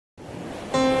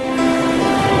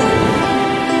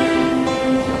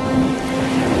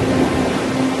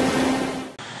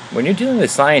When you're dealing with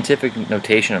scientific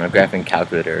notation on a graphing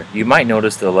calculator, you might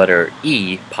notice the letter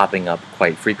E popping up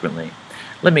quite frequently.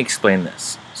 Let me explain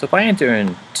this. So if I enter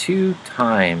in 2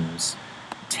 times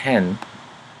 10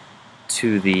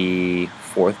 to the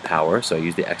 4th power, so I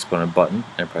use the exponent button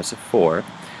and press a 4,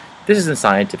 this is in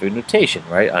scientific notation,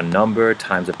 right? A number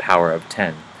times a power of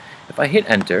 10. If I hit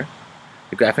enter,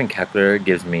 the graphing calculator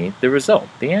gives me the result,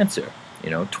 the answer,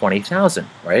 20,000,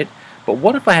 right? But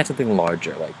what if I had something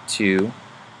larger, like 2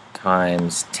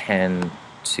 times 10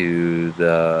 to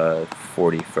the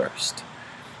 41st?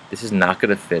 This is not going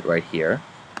to fit right here.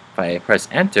 If I press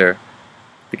enter,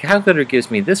 the calculator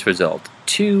gives me this result,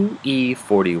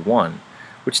 2e41,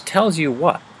 which tells you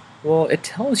what? Well, it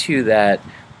tells you that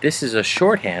this is a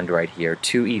shorthand right here,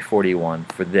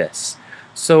 2e41, for this.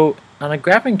 So on a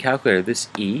graphing calculator, this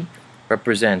e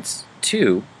represents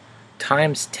 2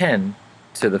 times 10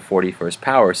 to the 41st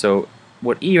power. So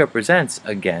what e represents,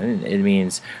 again, it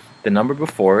means the number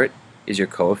before it is your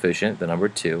coefficient, the number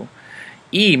 2.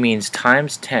 E means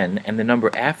times 10, and the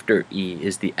number after e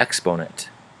is the exponent,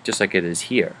 just like it is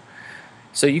here.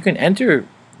 So you can enter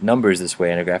numbers this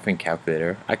way in a graphing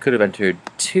calculator. I could have entered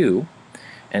 2,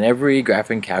 and every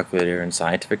graphing calculator and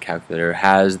scientific calculator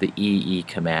has the EE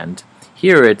command.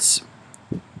 Here it's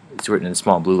written in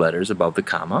small blue letters above the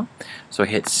comma. So I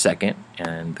hit second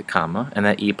and the comma, and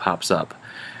that E pops up.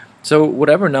 So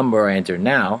whatever number I enter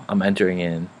now, I'm entering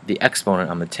in the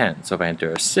exponent on the 10. So if I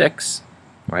enter a 6,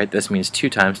 right, this means 2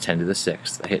 times 10 to the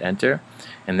 6th. I hit enter,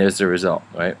 and there's the result,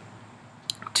 right?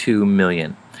 2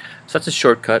 million. So that's a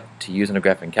shortcut to use in a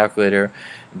graphing calculator.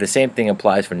 The same thing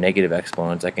applies for negative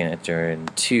exponents. I can enter in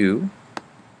 2e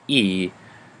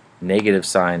negative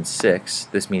sign 6.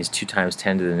 This means 2 times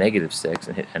 10 to the negative 6,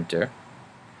 and hit enter,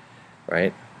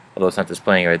 right? Although it's not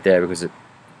displaying right there because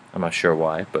I'm not sure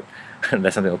why, but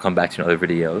that's something we'll come back to in other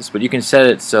videos. But you can set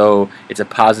it so it's a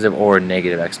positive or a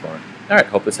negative exponent. Alright,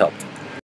 hope this helped.